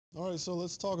All right, so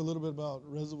let's talk a little bit about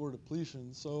reservoir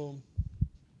depletion. So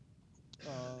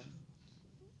uh,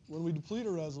 when we deplete a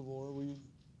reservoir, we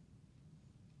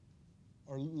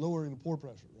are lowering the pore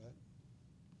pressure, right?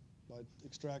 By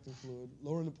extracting fluid,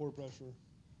 lowering the pore pressure.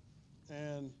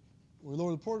 And when we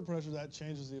lower the pore pressure, that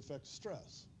changes the effective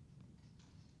stress.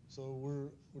 So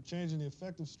we're changing the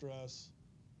effective stress,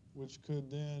 which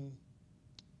could then,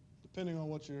 depending on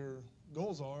what your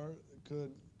goals are, it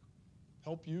could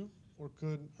help you or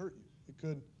could hurt you. It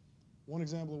could, one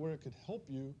example of where it could help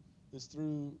you is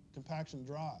through compaction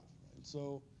drive. Right?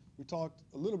 So we talked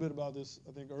a little bit about this,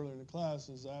 I think, earlier in the class,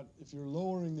 is that if you're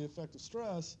lowering the effective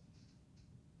stress,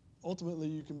 ultimately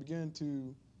you can begin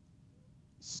to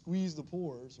squeeze the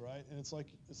pores, right? And it's like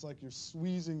you're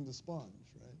squeezing the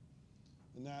sponge, right?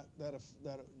 And that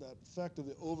effect of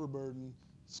the overburden,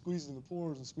 squeezing the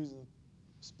pores and squeezing the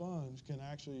sponge, can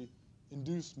actually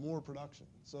induce more production.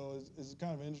 So it's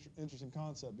kind of an interesting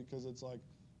concept because it's like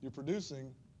you're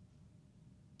producing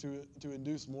to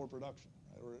induce more production,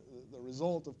 right? Or the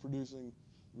result of producing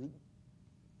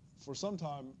for some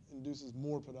time induces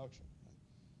more production.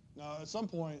 Right? Now, at some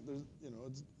point,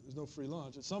 there's no free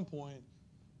lunch. At some point,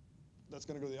 that's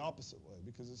going to go the opposite way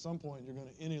because at some point you're going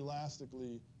to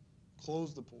inelastically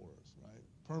close the pores, right?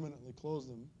 Permanently close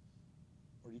them,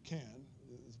 or you can.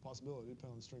 It's a possibility,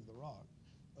 depending on the strength of the rock.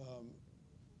 Um,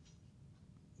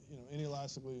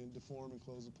 inelastically deform and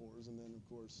close the pores, and then of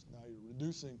course now you're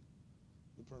reducing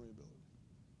the permeability.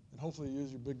 And hopefully you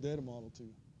use your big data model to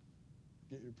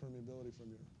get your permeability from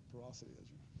your porosity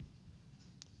as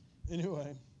you.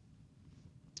 Anyway,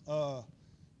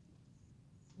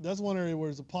 that's one area where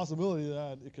there's a possibility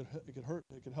that it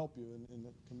could help you in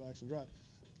the compaction drive.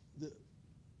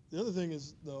 The other thing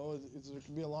is, though, is there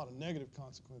can be a lot of negative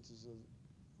consequences of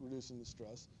reducing the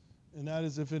stress, and that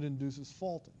is if it induces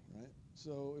faulting, right?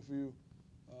 So if you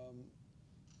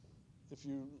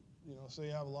say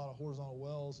you have a lot of horizontal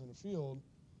wells in a field,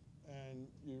 and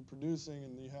you're producing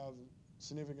and you have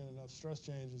significant enough stress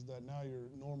changes that now you're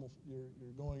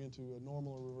going into a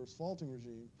normal or reverse faulting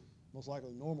regime, most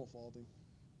likely normal faulting,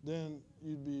 then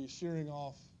you'd be shearing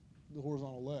off the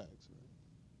horizontal legs,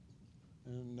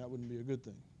 right? And that wouldn't be a good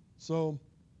thing. So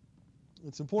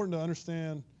it's important to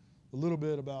understand a little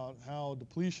bit about how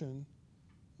depletion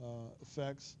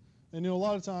affects. And a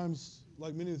lot of times,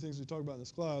 like many of the things we talk about in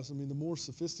this class, I mean, the more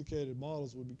sophisticated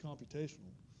models would be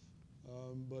computational.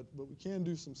 But we can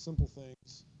do some simple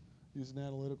things using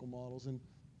analytical models. And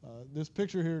this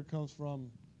picture here comes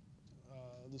from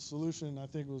the solution, I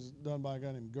think, was done by a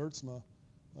guy named Gertzma.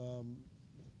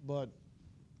 But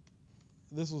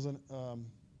this was an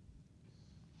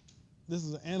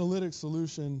analytic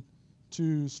solution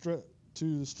to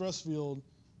the stress field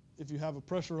if you have a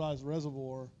pressurized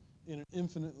reservoir in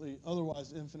an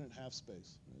otherwise infinite half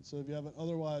space. Right? So if you have an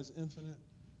otherwise infinite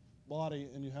body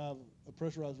and you have a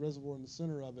pressurized reservoir in the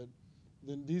center of it,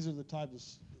 then these are the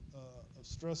types of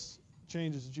stress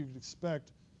changes that you could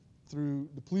expect through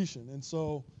depletion. And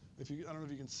so I don't know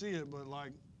if you can see it, but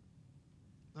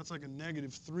that's like a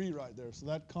 -3 right there. So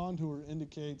that contour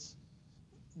indicates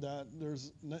that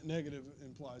there's negative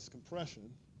implies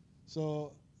compression.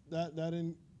 So that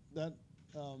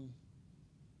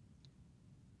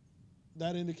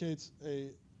indicates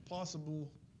a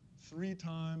possible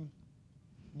 3-time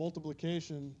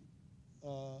multiplication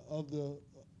of the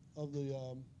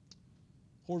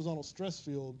horizontal stress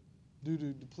field due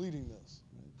to depleting this.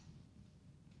 Right?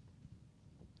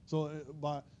 So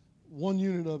by 1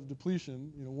 unit of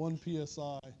depletion, 1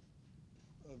 psi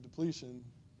of depletion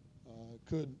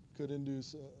could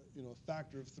induce a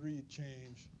factor of 3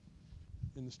 change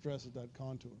in the stress at that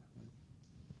contour. Right?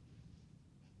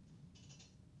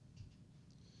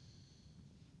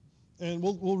 And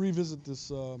we'll revisit this.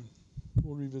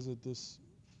 We'll revisit this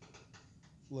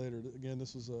later. Again,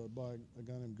 this was by a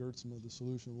guy named Gertzma, the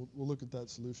solution. We'll look at that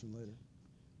solution later.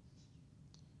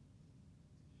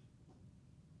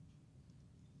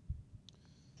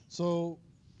 So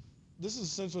this is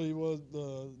essentially what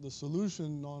the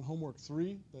solution on homework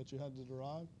 3 that you had to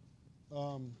derive.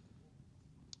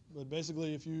 But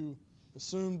basically, if you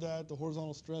assume that the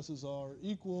horizontal stresses are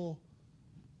equal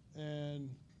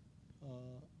and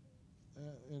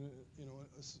in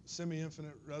a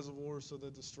semi-infinite reservoir so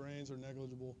that the strains are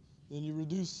negligible, then you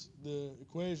reduce the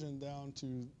equation down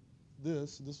to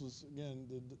this. This was, again,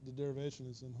 the derivation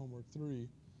is in homework 3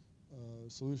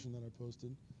 solution that I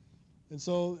posted. And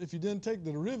so if you then take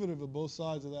the derivative of both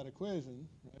sides of that equation,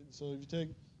 right? So if you take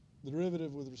the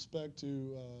derivative with respect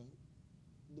to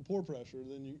the pore pressure,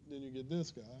 then you get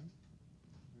this guy.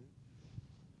 Right?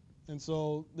 And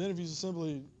so then if you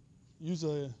simply use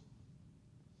a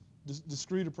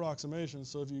discrete approximation.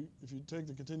 So if you take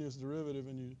the continuous derivative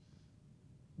and you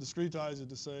discretize it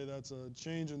to say that's a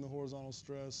change in the horizontal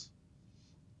stress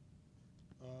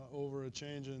over a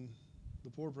change in the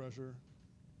pore pressure,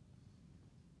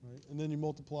 right? And then you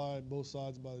multiply both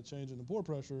sides by the change in the pore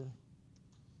pressure,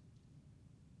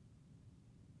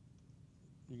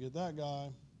 you get that guy.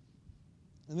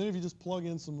 And then if you just plug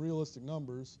in some realistic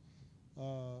numbers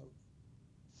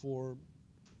for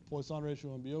Poisson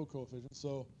ratio and BO coefficient.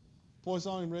 So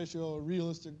Poisson ratio, a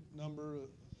realistic number,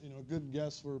 a good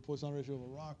guess for Poisson ratio of a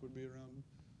rock would be around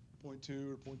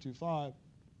 0.2 or 0.25.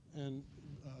 And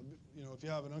if you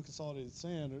have an unconsolidated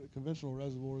sand, a conventional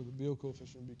reservoir, the BO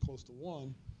coefficient would be close to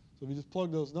 1. So if you just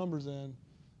plug those numbers in,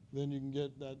 then you can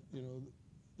get that,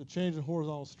 the change in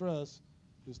horizontal stress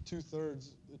is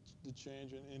 2/3 the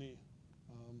change in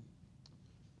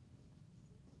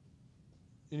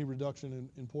any reduction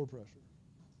in pore pressure.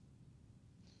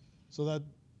 So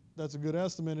that's a good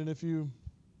estimate. And if you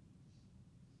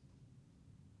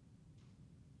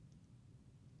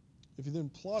then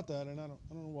plot that, and I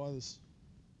don't know why this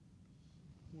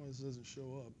doesn't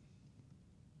show up.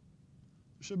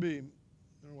 There should be, I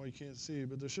don't know why you can't see,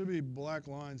 but there should be black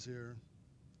lines here,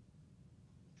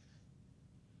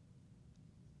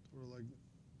 sort of like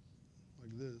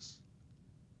this.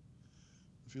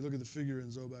 If you look at the figure in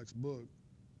Zobac's book,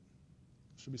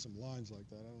 there should be some lines like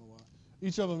that. I don't know why.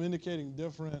 Each of them indicating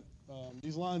different,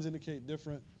 these lines indicate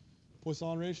different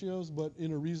Poisson ratios, but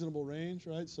in a reasonable range,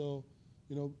 right? So,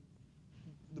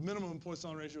 the minimum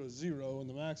Poisson ratio is 0, and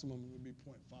the maximum would be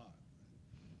 0.5.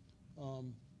 Right?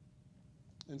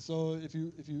 And so if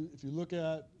you look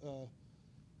at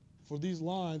for these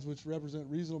lines, which represent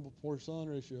reasonable Poisson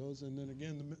ratios, and then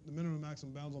again the minimum and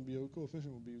maximum bounds on BO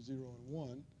coefficient will be 0 and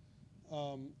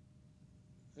 1,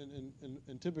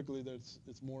 and typically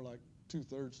it's more like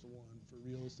 2/3 to 1 for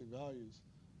realistic values.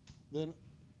 Then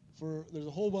there's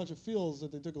a whole bunch of fields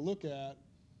that they took a look at,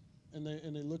 and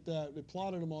they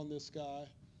plotted them on this guy.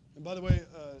 And by the way,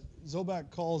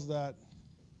 Zobac calls that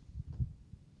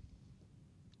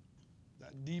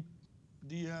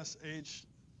DSH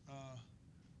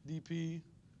dP, he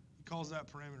calls that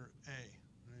parameter A,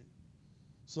 right?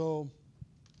 So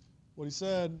what he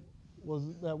said was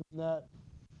that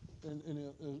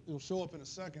and it'll show up in a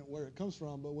second where it comes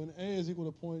from, but when A is equal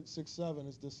to 0.67,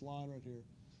 it's this line right here.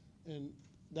 And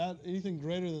that anything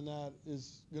greater than that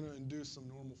is going to induce some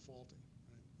normal faulting,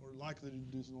 right? Or likely to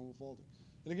induce normal faulting.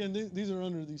 And again, these are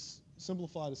under these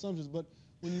simplified assumptions, but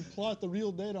when you plot the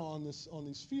real data on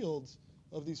these fields,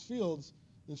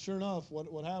 then sure enough,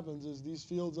 what happens is these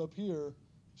fields up here,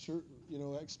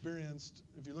 experienced,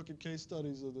 if you look at case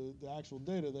studies of the actual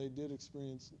data, they did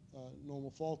experience normal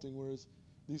faulting, whereas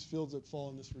these fields that fall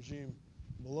in this regime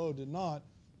below did not.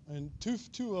 And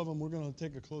two of them we're going to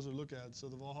take a closer look at. So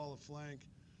the Valhalla flank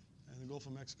and the Gulf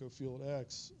of Mexico field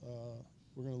X,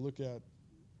 we're going to look at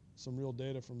some real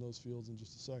data from those fields in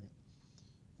just a second.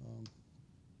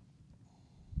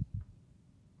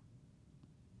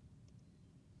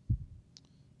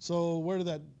 So where did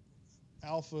that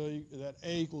alpha, that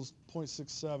A equals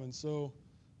 0.67? So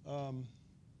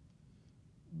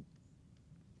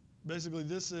basically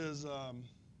this is,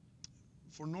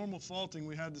 for normal faulting,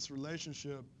 we had this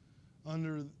relationship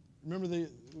under, remember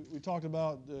we talked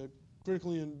about the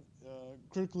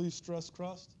critically stressed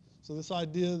crust? So this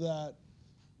idea that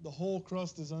the whole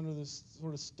crust is under this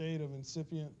sort of state of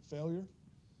incipient failure.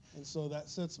 And so that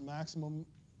sets maximum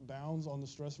bounds on the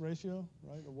stress ratio,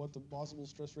 right, of what the possible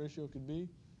stress ratio could be.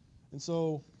 And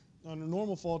so under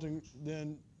normal faulting,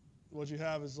 then what you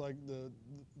have is like the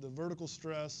vertical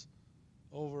stress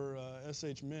over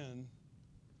SH min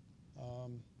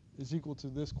is equal to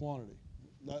this quantity.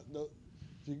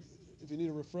 If you need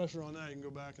a refresher on that, you can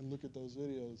go back and look at those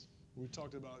videos where we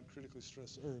talked about critically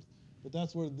stressed earth. But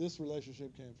that's where this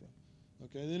relationship came from.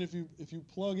 Okay, and then if you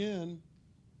plug in,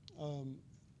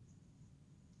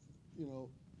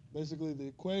 basically the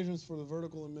equations for the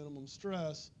vertical and minimum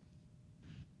stress,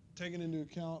 taking into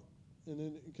account and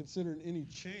then considering any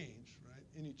change, right?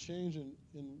 Any change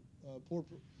in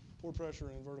pore pressure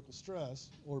and vertical stress,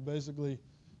 or basically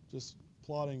just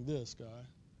plotting this guy,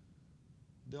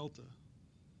 delta.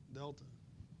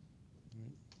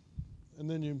 Right? And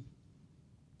then you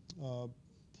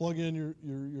plug in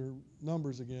your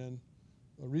numbers again,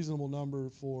 a reasonable number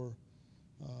for,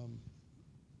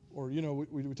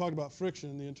 we talked about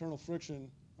friction, the internal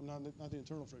friction, not the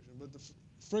internal friction, but the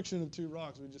friction of two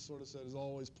rocks, we just sort of said is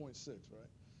always 0.6, right?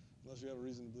 Unless you have a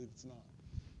reason to believe it's not.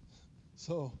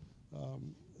 So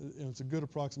it's a good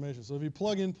approximation. So if you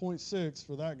plug in 0.6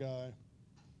 for that guy,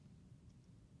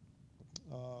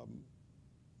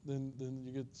 then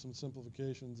you get some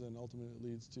simplifications, and ultimately it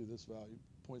leads to this value,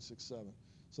 0.67.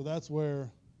 So that's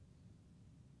where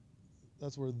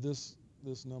this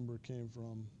number came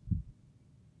from.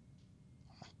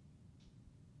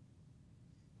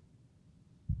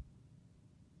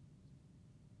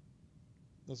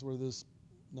 That's where this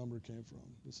number came from,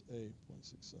 this A,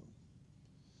 0.67.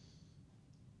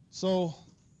 So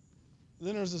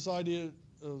then there's this idea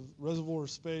of reservoir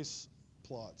space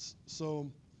plots.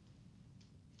 So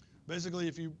basically,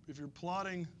 if you're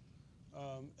plotting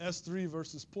S3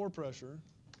 versus pore pressure,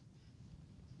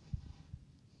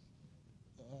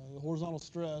 the horizontal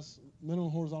stress, minimum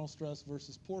horizontal stress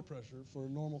versus pore pressure for a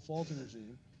normal faulting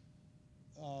regime,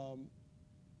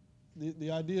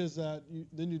 the idea is that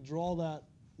then you draw that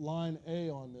line A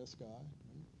on this guy.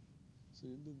 Right? So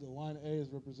the line A is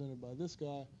represented by this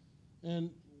guy, and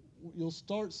you'll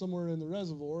start somewhere in the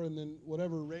reservoir, and then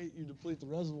whatever rate you deplete the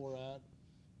reservoir at,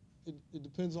 it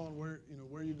depends on where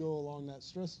you go along that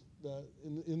stress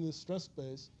in this stress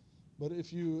space. But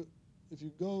if you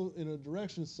go in a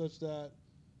direction such that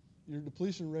your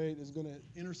depletion rate is going to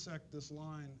intersect this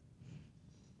line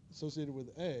associated with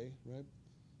A, right?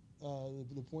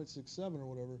 The 0.67 or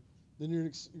whatever, then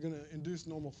you're going to induce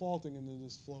normal faulting and then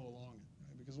just flow along it,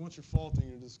 right? Because once you're faulting,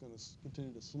 you're just going to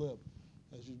continue to slip.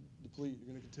 As you deplete, you're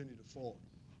going to continue to fault.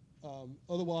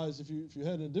 Otherwise, if you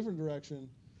head in a different direction,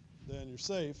 then you're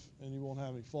safe and you won't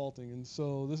have any faulting. And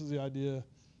so this is the idea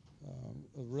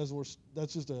of reservoir.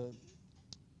 That's just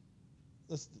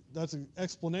that's an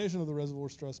explanation of the reservoir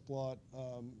stress plot,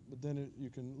 but then you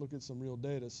can look at some real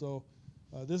data. So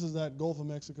this is that Gulf of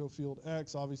Mexico field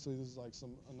X. Obviously, this is like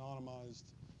some anonymized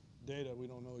data. We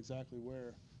don't know exactly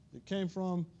where it came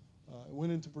from. It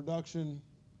went into production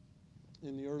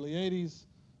in the early 80s,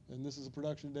 and this is the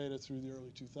production data through the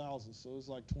early 2000s. So it's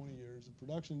like 20 years of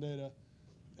production data.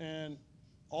 And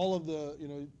all of the,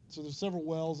 so there's several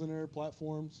wells in there,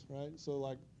 platforms, right? So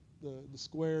like the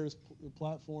square is the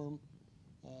platform,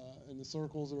 and the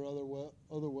circles are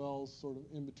other wells sort of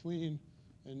in between,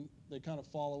 and they kind of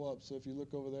follow up. So if you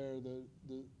look over there,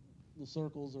 the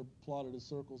circles are plotted as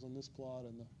circles on this plot,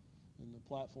 and the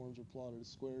platforms are plotted as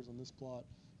squares on this plot.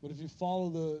 But if you follow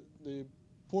the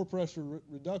pore pressure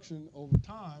reduction over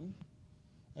time,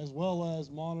 as well as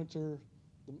monitor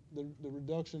the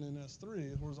reduction in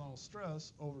S3, horizontal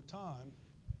stress, over time,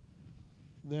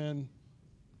 then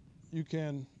you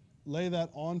can lay that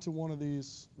onto one of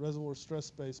these reservoir stress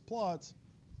space plots,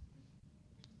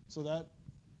 so that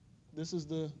this is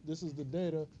the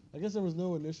data. I guess there was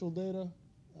no initial data,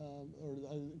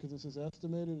 because this is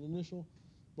estimated initial,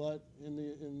 but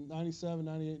in 97,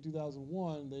 98,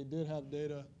 2001, they did have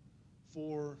data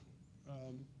for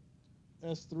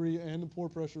S3 and the pore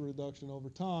pressure reduction over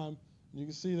time. And you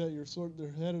can see that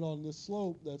they're headed on this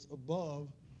slope that's above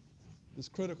this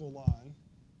critical line,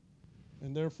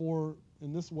 and therefore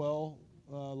in this well,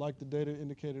 like the data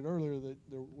indicated earlier, that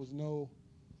there was no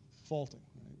faulting.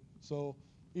 Right? So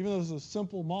even though this is a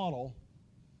simple model,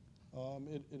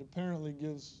 it apparently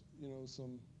gives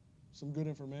some good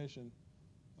information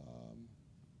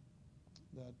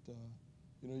that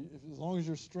as long as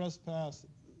your stress path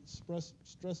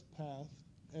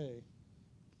A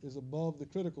is above the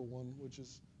critical one, which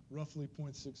is roughly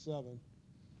 0.67,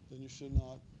 then you should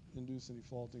not induce any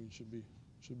faulting. It should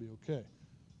be okay.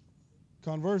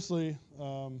 Conversely,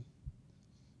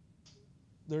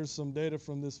 there's some data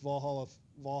from this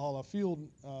Valhalla field,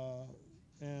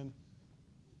 and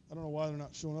I don't know why they're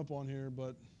not showing up on here,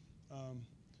 but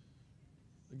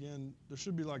again, there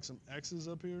should be like some X's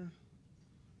up here.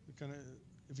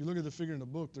 If you look at the figure in the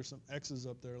book, there's some X's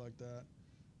up there like that,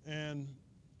 and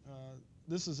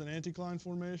this is an anticline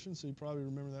formation, so you probably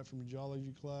remember that from your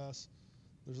geology class.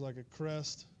 There's like a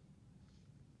crest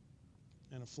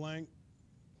and a flank,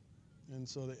 and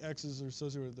so the X's are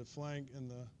associated with the flank, and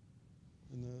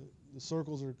the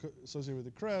circles are associated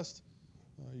with the crest.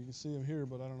 You can see them here,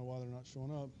 but I don't know why they're not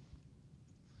showing up.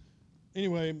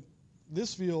 Anyway,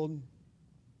 this field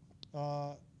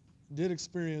did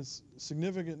experience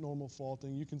significant normal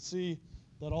faulting. You can see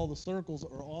that all the circles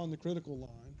are on the critical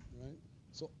line, right?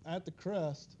 So at the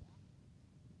crest,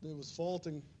 there was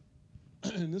faulting,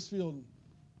 and this field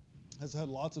has had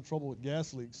lots of trouble with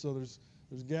gas leaks. So there's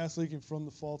gas leaking from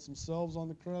the faults themselves on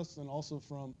the crest, and also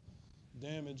from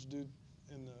damage due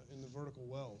in the vertical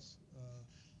wells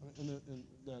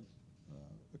that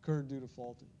occurred due to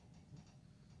faulting.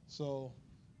 So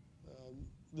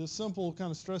this simple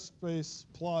kind of stress space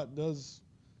plot does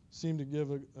seem to give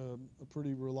a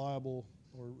pretty reliable,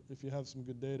 or if you have some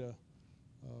good data,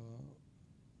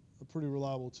 a pretty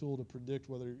reliable tool to predict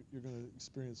whether you're going to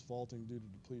experience faulting due to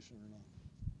depletion or not.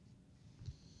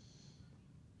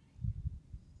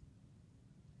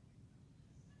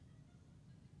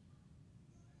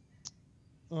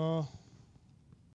 Uh,